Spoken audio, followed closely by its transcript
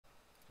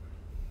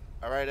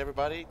Alright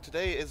everybody,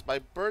 today is my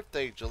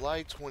birthday,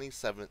 July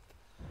 27th,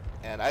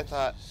 and I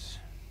thought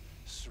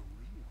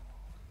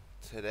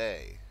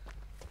today,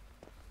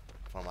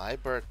 for my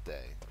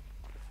birthday,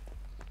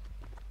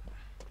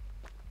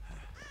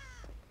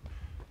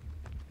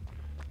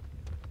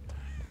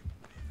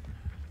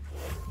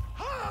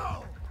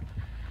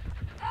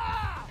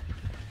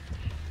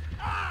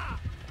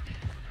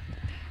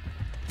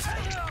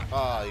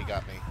 oh, you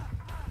got me.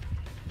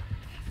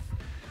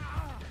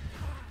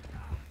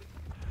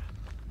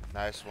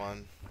 Nice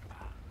one.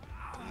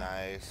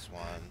 Nice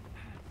one.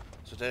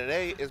 So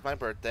today is my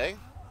birthday.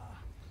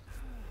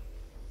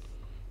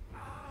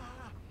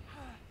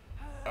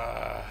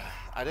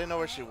 I didn't know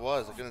where she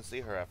was. I couldn't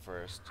see her at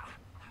first.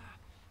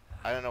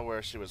 I didn't know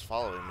where she was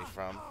following me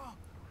from.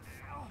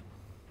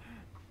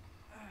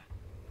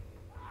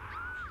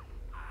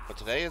 But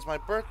today is my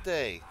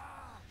birthday.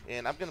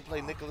 And I'm going to play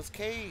Nicolas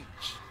Cage.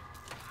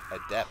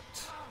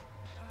 Adept.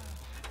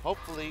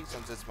 Hopefully,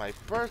 since it's my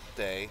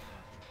birthday,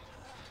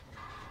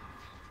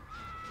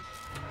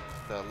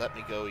 they'll let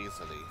me go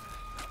easily.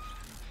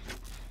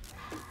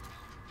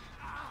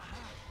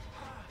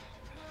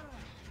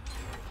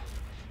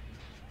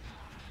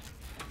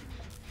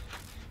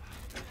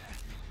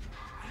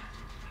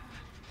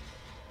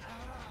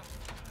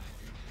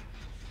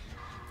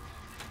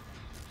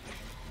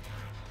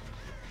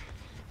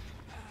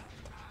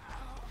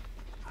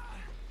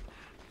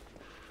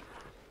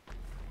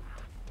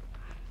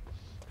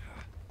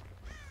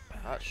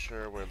 Not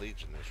sure where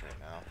Legion is right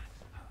now.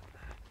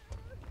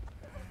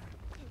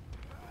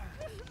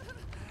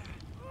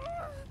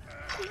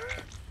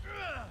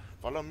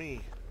 Follow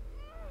me.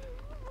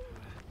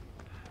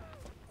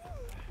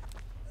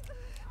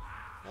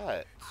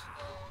 What?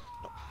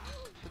 No.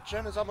 The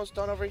gen is almost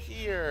done over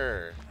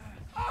here.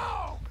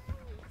 Oh!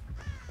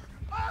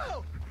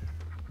 Oh!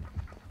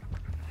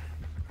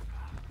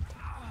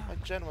 My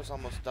gen was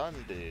almost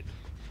done, dude.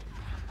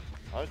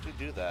 Why would you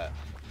do that?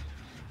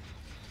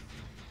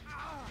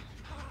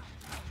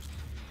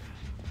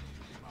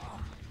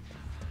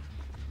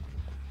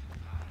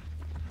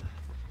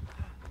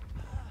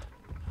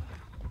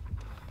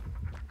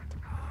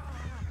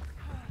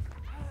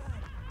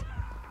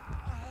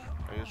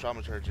 I use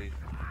dramaturgy.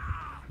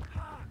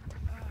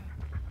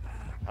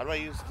 How do I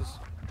use this?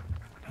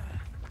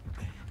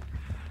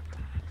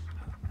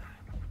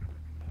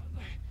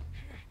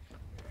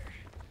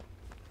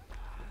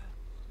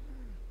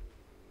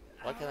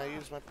 Why can't I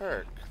use my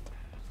perk?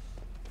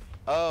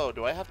 Oh,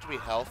 do I have to be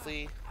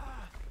healthy?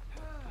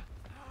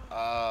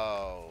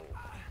 Oh.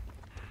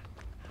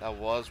 That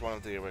was one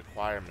of the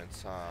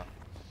requirements, huh?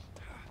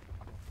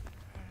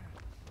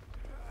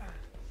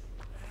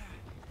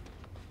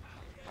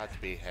 I have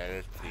to be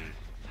healthy.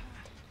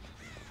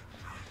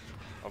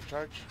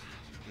 Overcharge?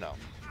 No.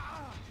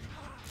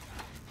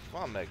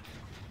 Come on, Meg.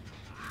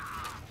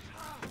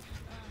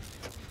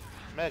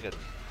 Megan.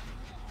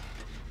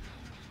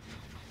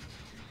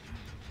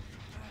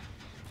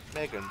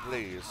 Megan,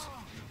 please.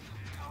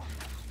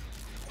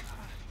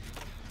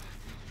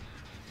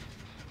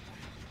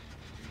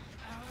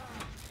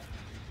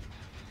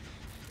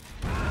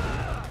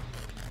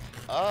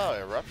 Oh,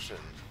 eruption.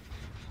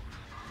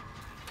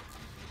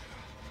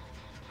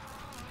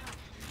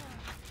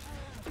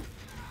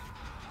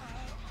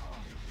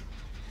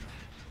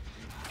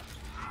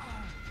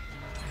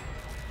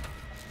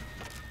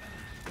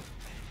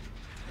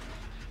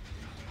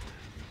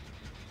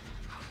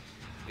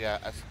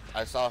 Yeah,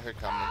 I saw her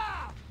coming.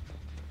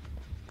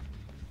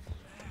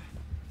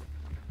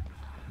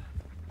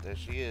 There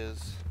she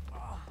is.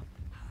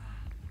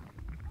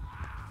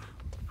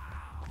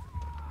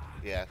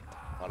 Yeah,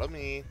 follow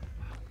me.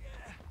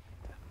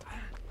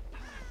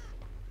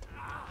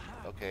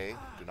 Okay,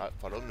 do not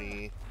follow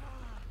me.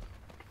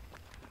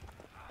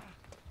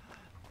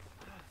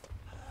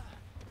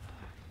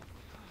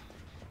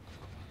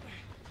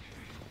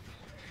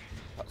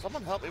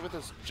 Someone help me with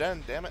this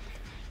gen, damn it.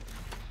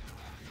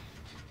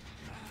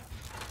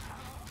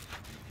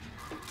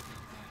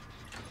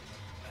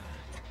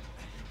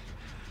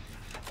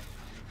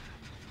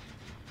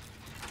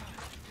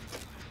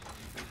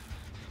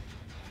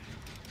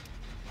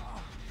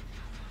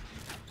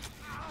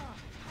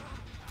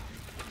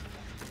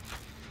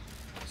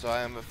 So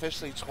I am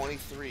officially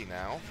 23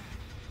 now.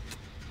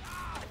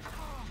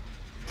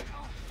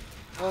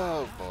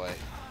 Oh boy.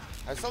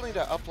 I still need to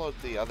upload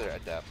the other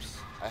adepts.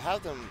 I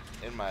have them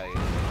in my...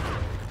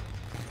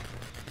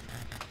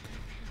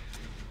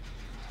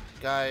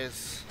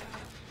 Guys,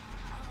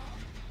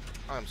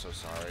 I'm so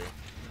sorry.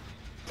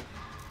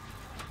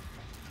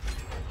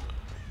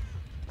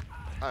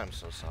 I'm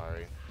so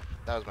sorry.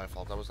 That was my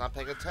fault. I was not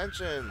paying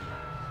attention.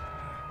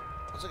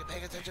 I was like,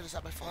 paying attention, it's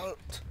not my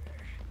fault.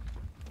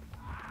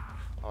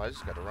 Oh, I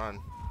just gotta run.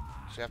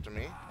 Is she after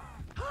me?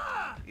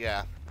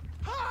 Yeah.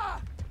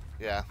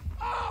 Yeah.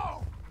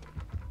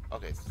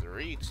 Okay,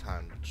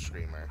 3-time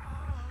screamer.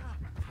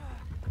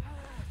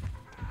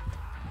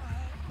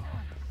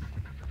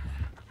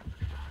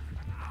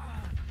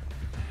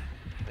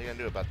 What are you gonna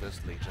do about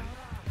this, Legion?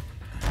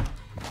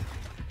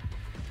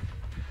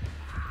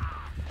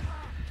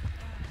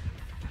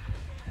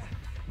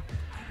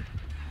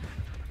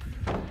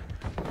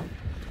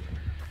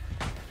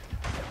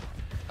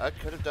 I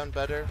could have done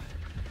better,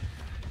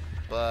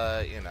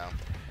 but, you know,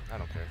 I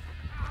don't care.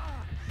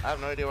 I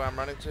have no idea where I'm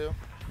running to.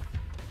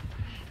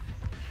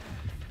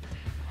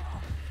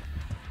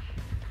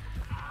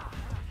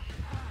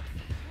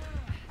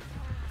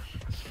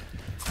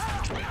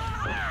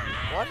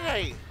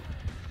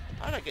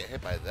 How did I get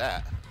hit by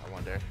that, I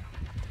wonder?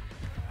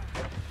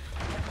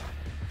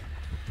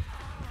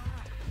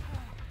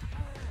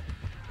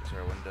 Is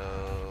there a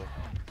window?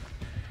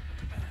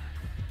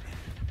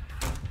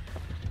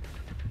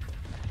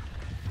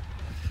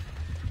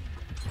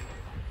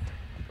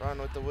 Run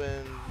with the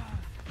wind.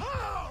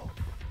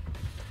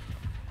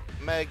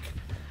 Meg.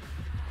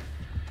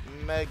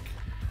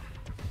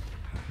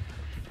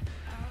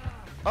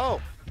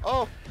 Oh!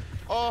 Oh!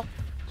 Oh!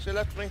 She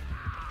left me.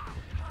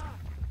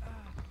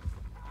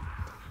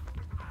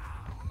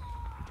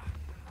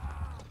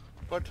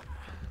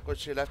 Good,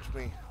 she left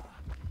me.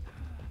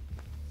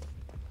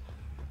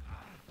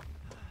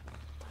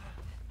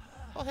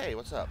 Oh, hey,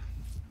 what's up?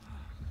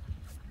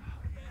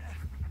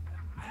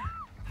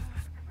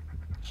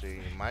 She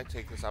might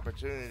take this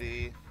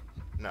opportunity.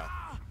 No.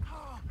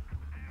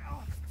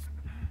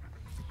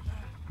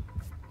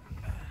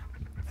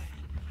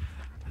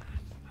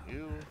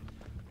 You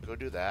go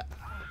do that.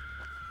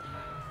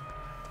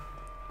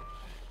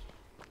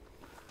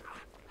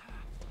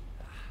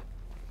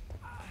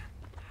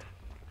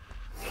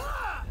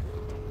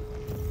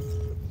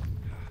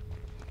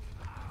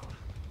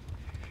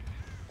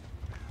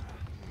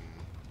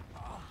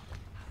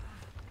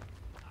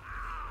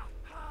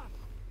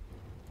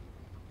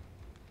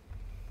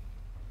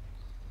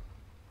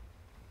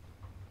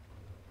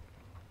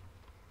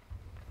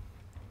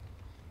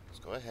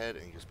 Go ahead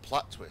and use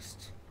plot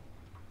twist.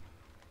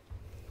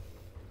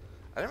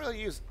 I didn't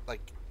really use like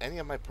any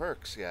of my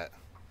perks yet,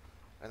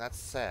 and that's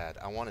sad.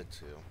 I wanted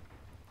to.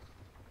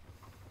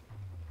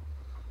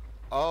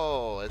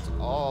 Oh, it's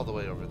all the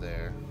way over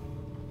there.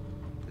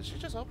 Did she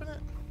just open it?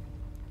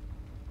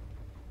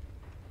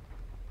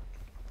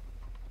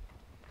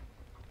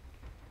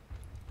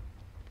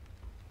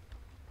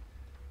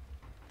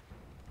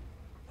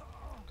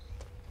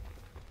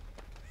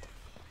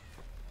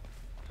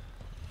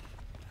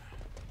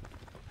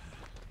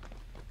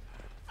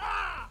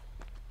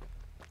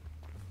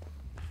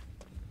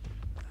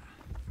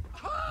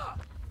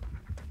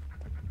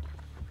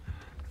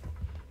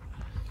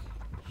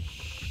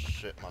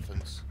 Shit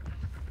muffins.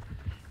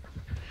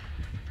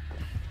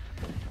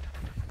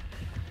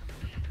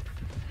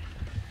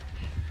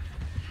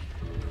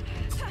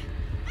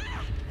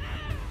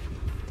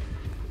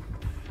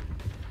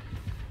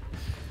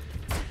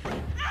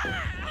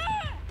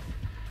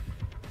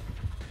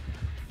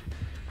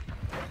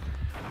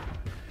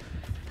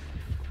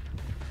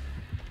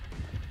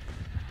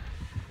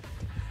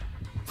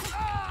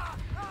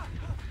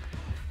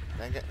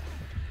 Dang it.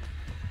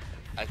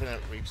 I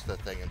couldn't reach the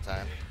thing in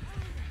time.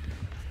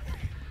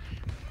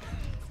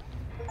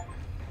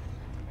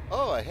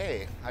 Oh,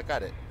 hey, I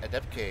got it.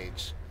 ADEPT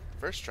cage.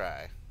 First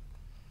try.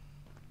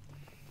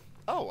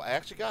 Oh, I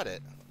actually got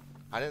it.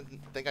 I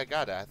didn't think I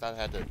got it. I thought I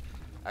had to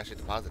actually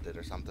deposit it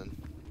or something.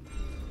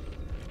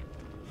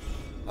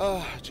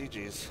 Oh,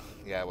 GG's.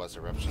 Yeah, it was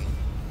Eruption.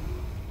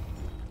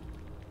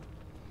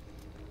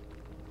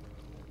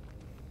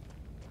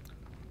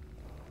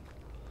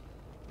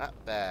 Not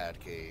bad,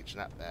 Cage.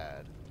 Not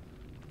bad.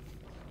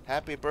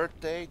 Happy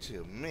birthday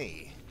to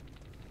me.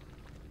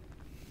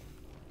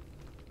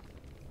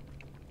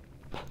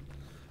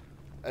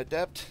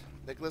 Adept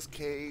Nicolas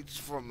Cage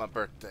for my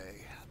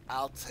birthday.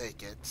 I'll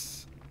take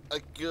it. A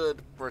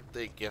good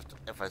birthday gift,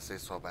 if I say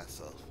so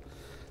myself.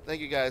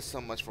 Thank you guys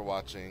so much for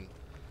watching.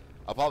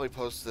 I'll probably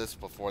post this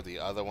before the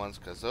other ones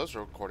because those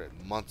were recorded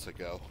months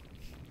ago.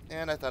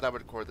 And I thought I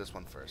would record this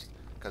one first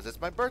because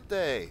it's my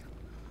birthday.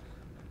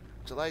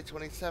 July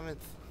 27th.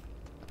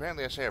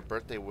 Apparently I share a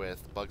birthday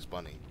with Bugs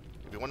Bunny.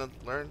 If you want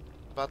to learn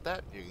about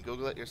that, you can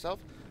Google it yourself.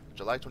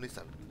 July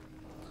 27th.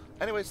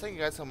 Anyways, thank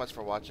you guys so much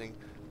for watching.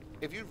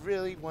 If you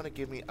really want to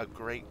give me a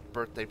great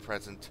birthday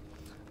present,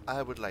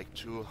 I would like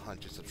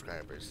 200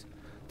 subscribers.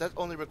 That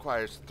only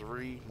requires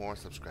 3 more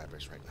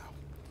subscribers right now.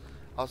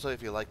 Also,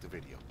 if you like the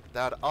video,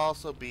 that would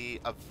also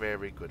be a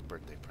very good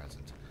birthday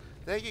present.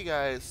 Thank you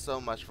guys so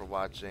much for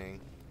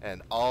watching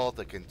and all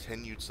the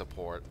continued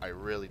support. I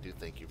really do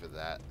thank you for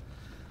that.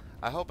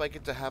 I hope I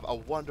get to have a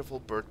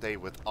wonderful birthday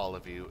with all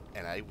of you,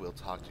 and I will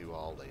talk to you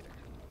all later.